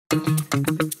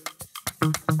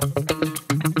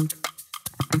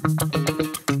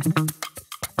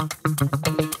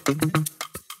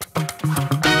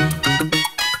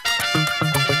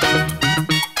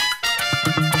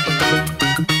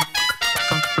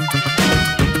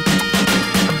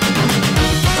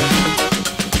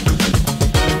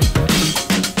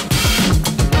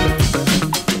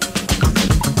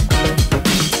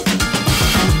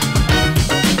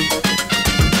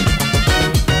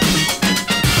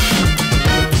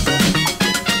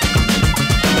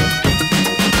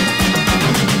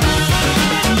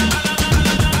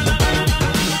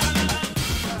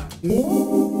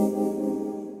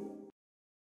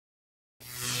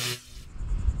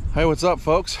what's up,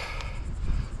 folks?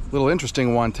 Little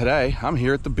interesting one today. I'm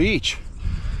here at the beach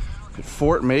at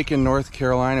Fort Macon, North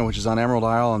Carolina, which is on Emerald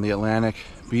Isle on the Atlantic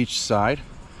beach side.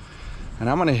 And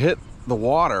I'm gonna hit the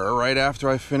water right after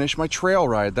I finish my trail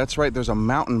ride. That's right, there's a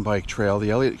mountain bike trail, the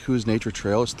Elliott Coues Nature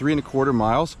Trail. It's 3¼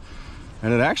 miles,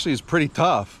 and it actually is pretty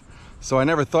tough. So I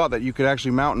never thought that you could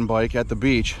actually mountain bike at the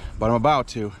beach, but I'm about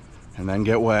to, and then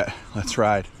get wet. Let's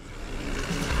ride.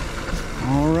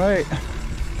 All right.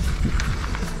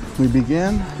 We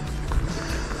begin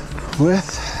with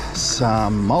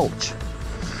some mulch,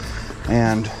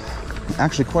 and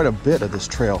actually quite a bit of this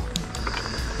trail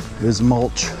is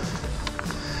mulch,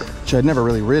 which I'd never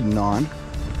really ridden on,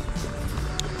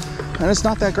 and it's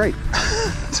not that great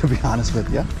to be honest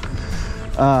with you.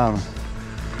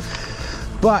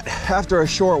 But after a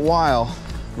short while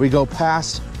we go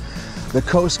past the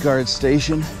Coast Guard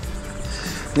station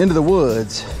into the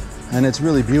woods, and it's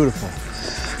really beautiful.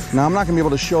 Now, I'm not gonna be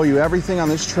able to show you everything on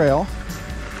this trail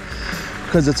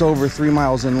because it's over 3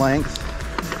 miles in length,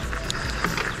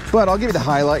 but I'll give you the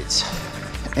highlights.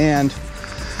 And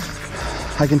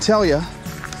I can tell you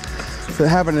that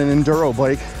having an enduro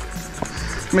bike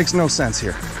makes no sense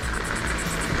here.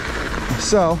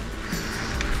 So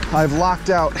I've locked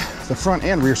out the front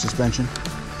and rear suspension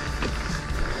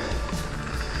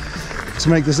to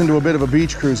make this into a bit of a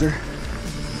beach cruiser.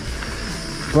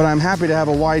 But I'm happy to have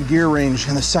a wide gear range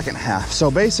in the second half.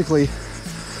 So basically,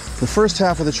 the first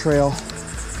half of the trail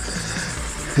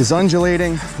is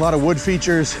undulating, a lot of wood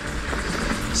features,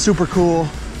 super cool,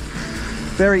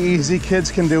 very easy,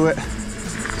 kids can do it,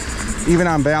 even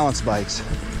on balance bikes.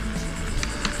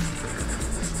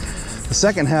 The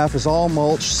second half is all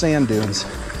mulch sand dunes,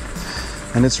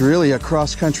 and it's really a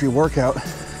cross-country workout.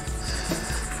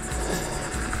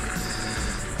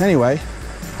 Anyway,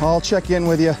 I'll check in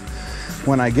with you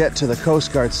when I get to the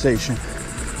Coast Guard station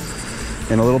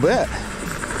in a little bit.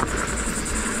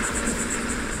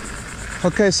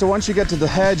 Okay, so once you get to the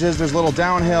hedges, there's a little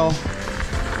downhill,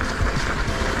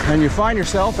 and you find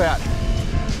yourself at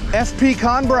FP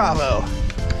Con Bravo.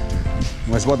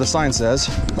 That's what the sign says.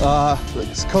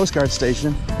 It's Coast Guard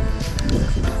station.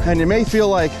 And you may feel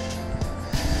like,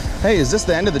 hey, is this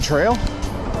the end of the trail?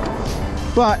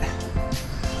 But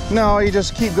no, you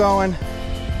just keep going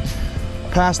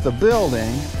past the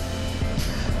building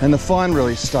and the fun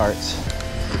really starts.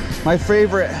 My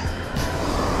favorite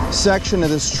section of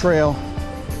this trail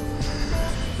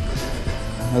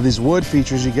are these wood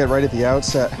features you get right at the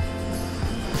outset.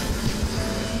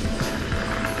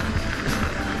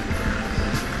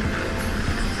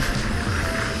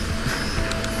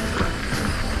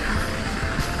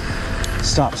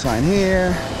 Stop sign here.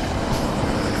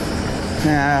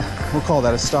 Nah, we'll call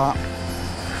that a stop.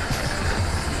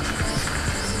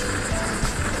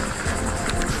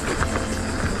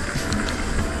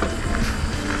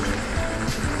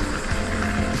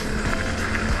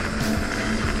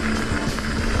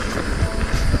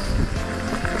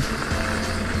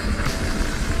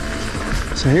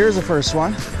 So here's the first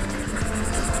one.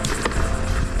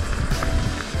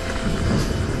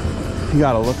 You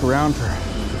gotta look around for,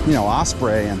 you know,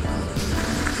 osprey and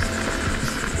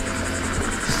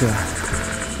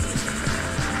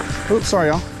oops, sorry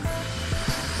y'all.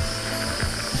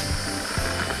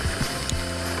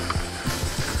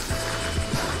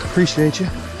 Appreciate you.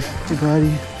 Hey,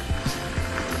 buddy.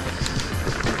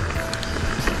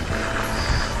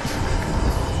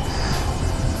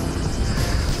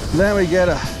 Then we get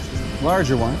a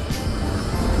larger one.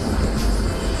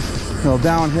 A little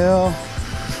downhill.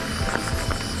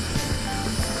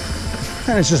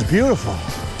 And it's just beautiful.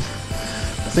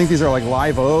 I think these are like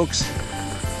live oaks.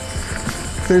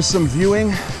 There's some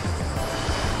viewing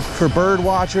for bird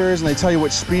watchers, and they tell you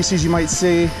which species you might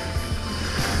see.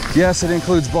 Yes, it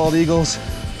includes bald eagles,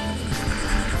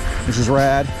 which is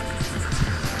rad.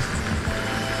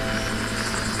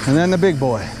 And then the big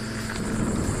boy.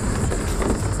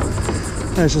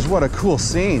 And it's just, what a cool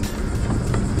scene.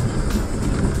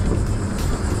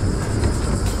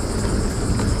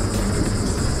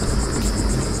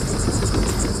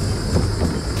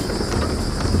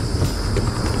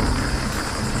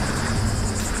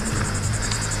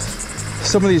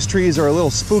 Some of these trees are a little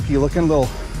spooky looking, little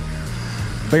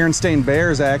Berenstain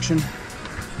Bears action.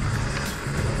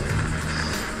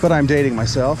 But I'm dating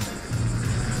myself.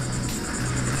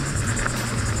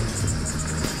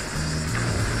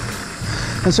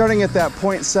 And starting at that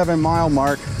 0.7 mile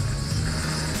mark,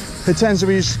 it tends to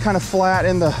be just kind of flat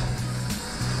in the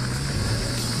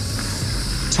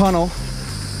tunnel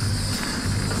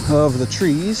of the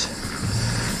trees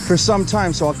for some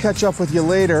time. So I'll catch up with you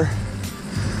later,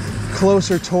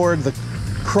 closer toward the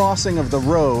crossing of the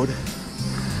road,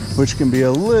 which can be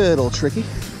a little tricky,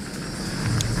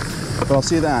 but I'll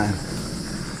see you then.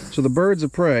 So the birds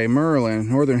of prey, merlin,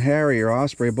 northern harrier,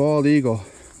 osprey, bald eagle,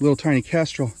 little tiny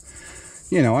kestrel,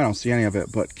 you know, I don't see any of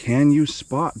it, but can you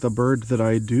spot the bird that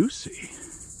I do see?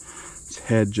 Its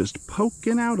head just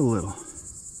poking out a little.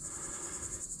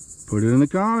 Put it in the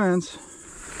comments.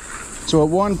 So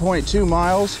at 1.2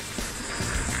 miles,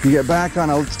 you get back on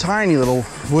a tiny little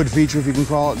wood feature, if you can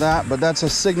call it that, but that's a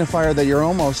signifier that you're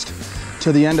almost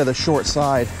to the end of the short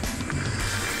side.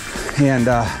 And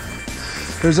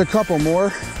there's a couple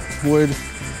more wood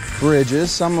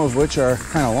bridges, some of which are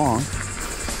kind of long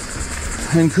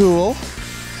and cool.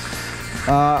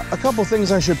 A couple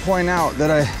things I should point out that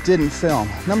I didn't film.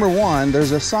 Number one,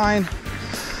 there's a sign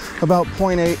about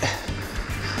 0.8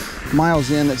 miles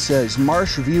in that says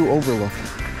Marsh View Overlook.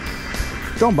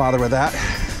 Don't bother with that.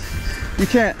 You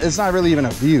can't, it's not really even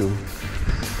a view.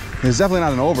 It's definitely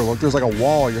not an overlook. There's like a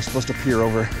wall you're supposed to peer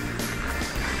over.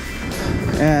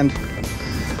 And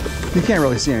you can't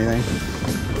really see anything.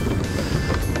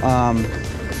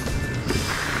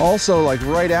 Also, like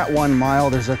right at 1 mile,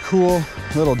 there's a cool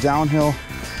little downhill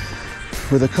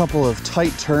with a couple of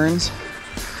tight turns.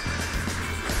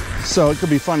 So it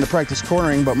could be fun to practice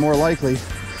cornering, but more likely,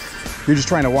 you're just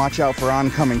trying to watch out for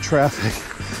oncoming traffic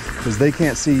because they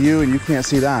can't see you and you can't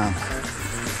see them.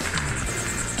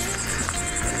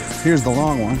 Here's the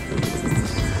long one.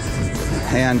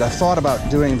 And I thought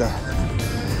about doing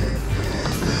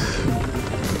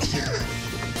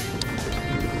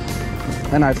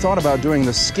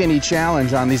the skinny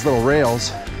challenge on these little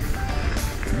rails,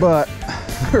 but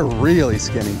they're really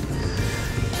skinny,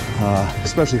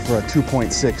 especially for a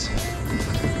 2.6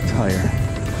 tire.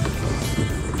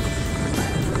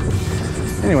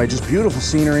 Anyway, just beautiful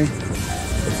scenery.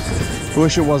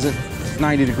 Wish it wasn't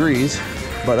 90 degrees,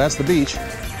 but that's the beach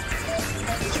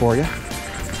for you.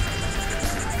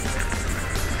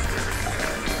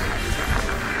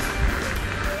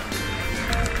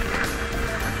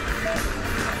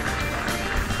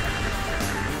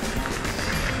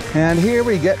 And here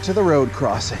we get to the road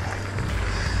crossing.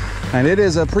 And it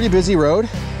is a pretty busy road.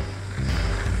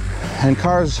 And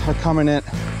cars are coming at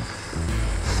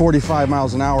 45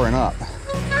 miles an hour and up.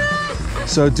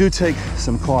 So do take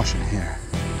some caution here.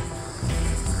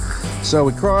 So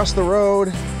we cross the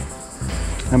road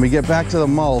and we get back to the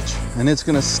mulch, and it's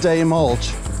gonna stay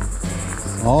mulch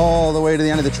all the way to the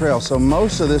end of the trail. So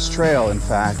most of this trail, in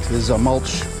fact, is a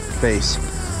mulch base.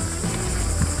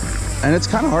 And it's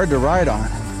kind of hard to ride on,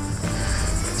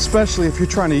 especially if you're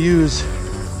trying to use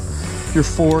your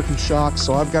fork and shocks.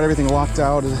 So I've got everything locked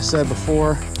out, as I said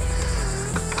before,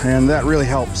 and that really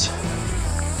helps.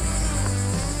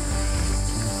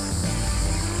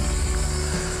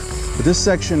 But this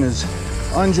section is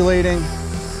undulating.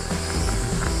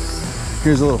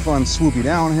 Here's a little fun swoopy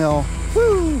downhill.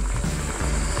 Woo!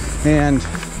 And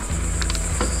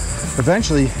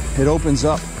eventually it opens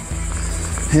up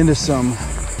into some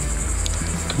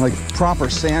like proper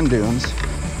sand dunes.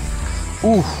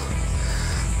 Ooh,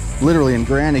 literally in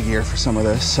granny gear for some of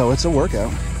this, so it's a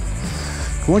workout.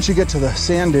 Once you get to the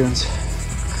sand dunes,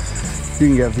 you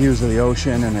can get views of the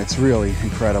ocean, and it's really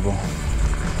incredible.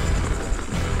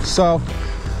 So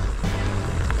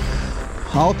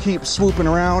I'll keep swooping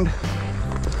around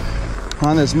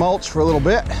on this mulch for a little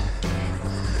bit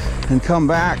and come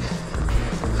back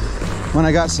when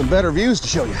I got some better views to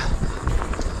show you.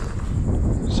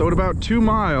 So at about 2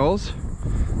 miles,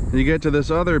 you get to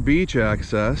this other beach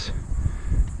access.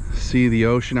 See the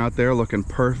ocean out there looking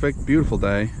perfect, beautiful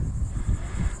day.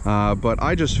 But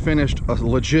I just finished a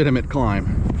legitimate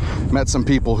climb. Met some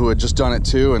people who had just done it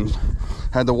too and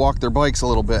had to walk their bikes a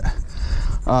little bit.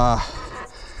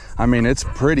 I mean, it's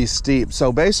pretty steep.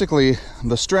 So basically,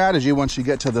 the strategy once you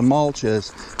get to the mulch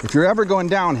is, if you're ever going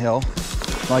downhill,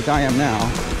 like I am now,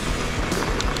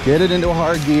 get it into a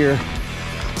hard gear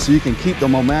so you can keep the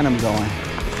momentum going.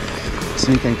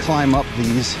 So you can climb up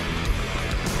these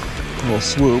little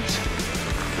swoops.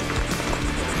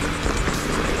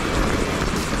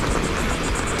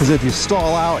 Because if you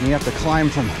stall out and you have to climb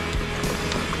from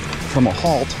a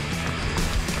halt,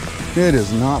 it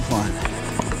is not fun.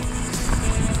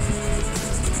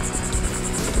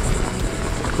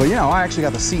 But you know, I actually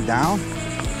got the seat down.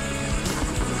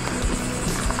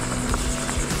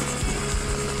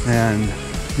 And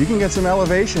you can get some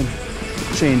elevation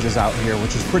changes out here,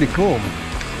 which is pretty cool,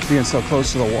 being so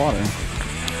close to the water.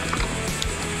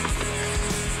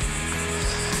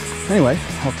 Anyway,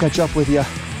 I'll catch up with you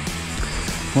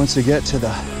once we get to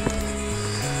the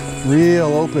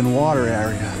real open water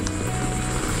area.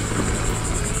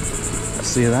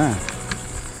 See you then.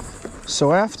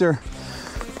 So after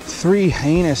 3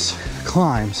 heinous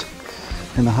climbs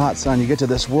in the hot sun, you get to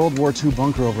this World War II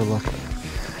bunker overlook.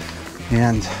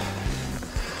 And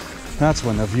that's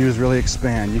when the views really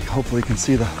expand. You hopefully can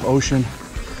see the ocean,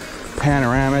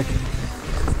 panoramic,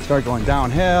 start going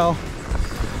downhill.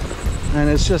 And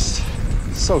it's just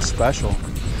so special.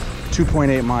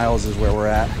 2.8 miles is where we're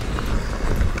at.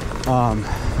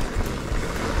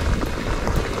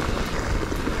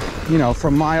 You know,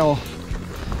 from mile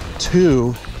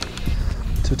 2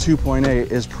 to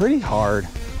 2.8 is pretty hard,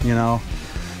 you know,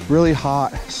 really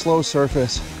hot, slow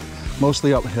surface,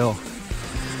 mostly uphill.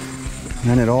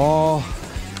 And it all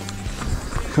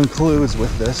concludes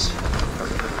with this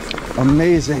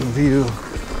amazing view.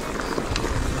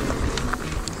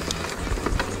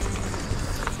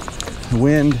 The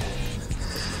wind,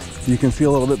 you can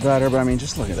feel a little bit better, but I mean,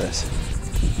 just look at this.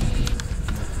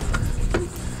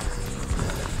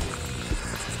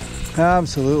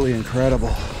 Absolutely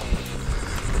incredible.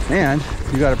 And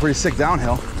you got a pretty sick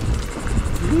downhill.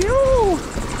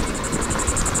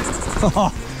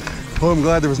 Oh, I'm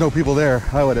glad there was no people there.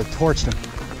 I would have torched him.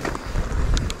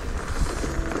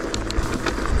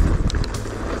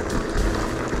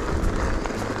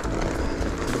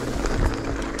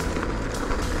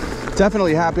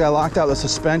 Definitely happy I locked out the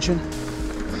suspension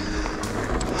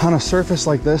on a surface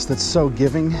like this that's so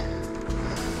giving.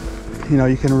 You know,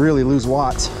 you can really lose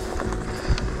watts.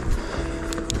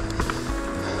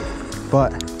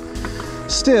 But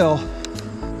still,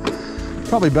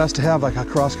 probably best to have like a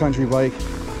cross-country bike.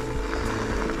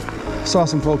 Saw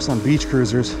some folks on beach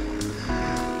cruisers,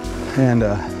 and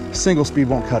single speed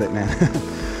won't cut it, man.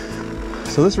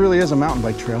 So this really is a mountain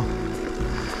bike trail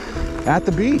at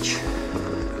the beach.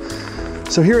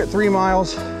 So here at 3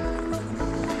 miles,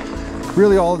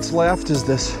 really all that's left is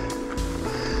this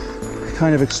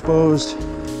kind of exposed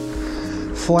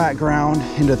flat ground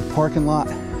into the parking lot.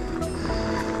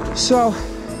 So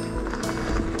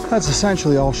that's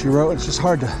essentially all she wrote. It's just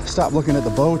hard to stop looking at the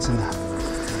boats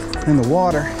and the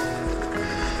water.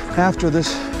 After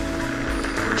this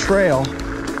trail,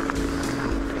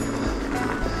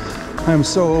 I'm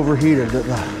so overheated that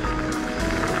the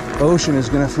ocean is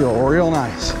gonna feel real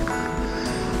nice.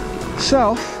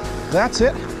 So that's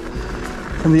it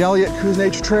from the Elliott Coues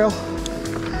Nature Trail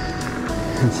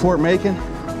in Fort Macon.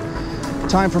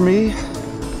 Time for me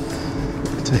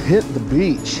to hit the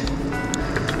beach.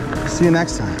 See you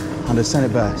next time on Descent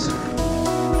at Best.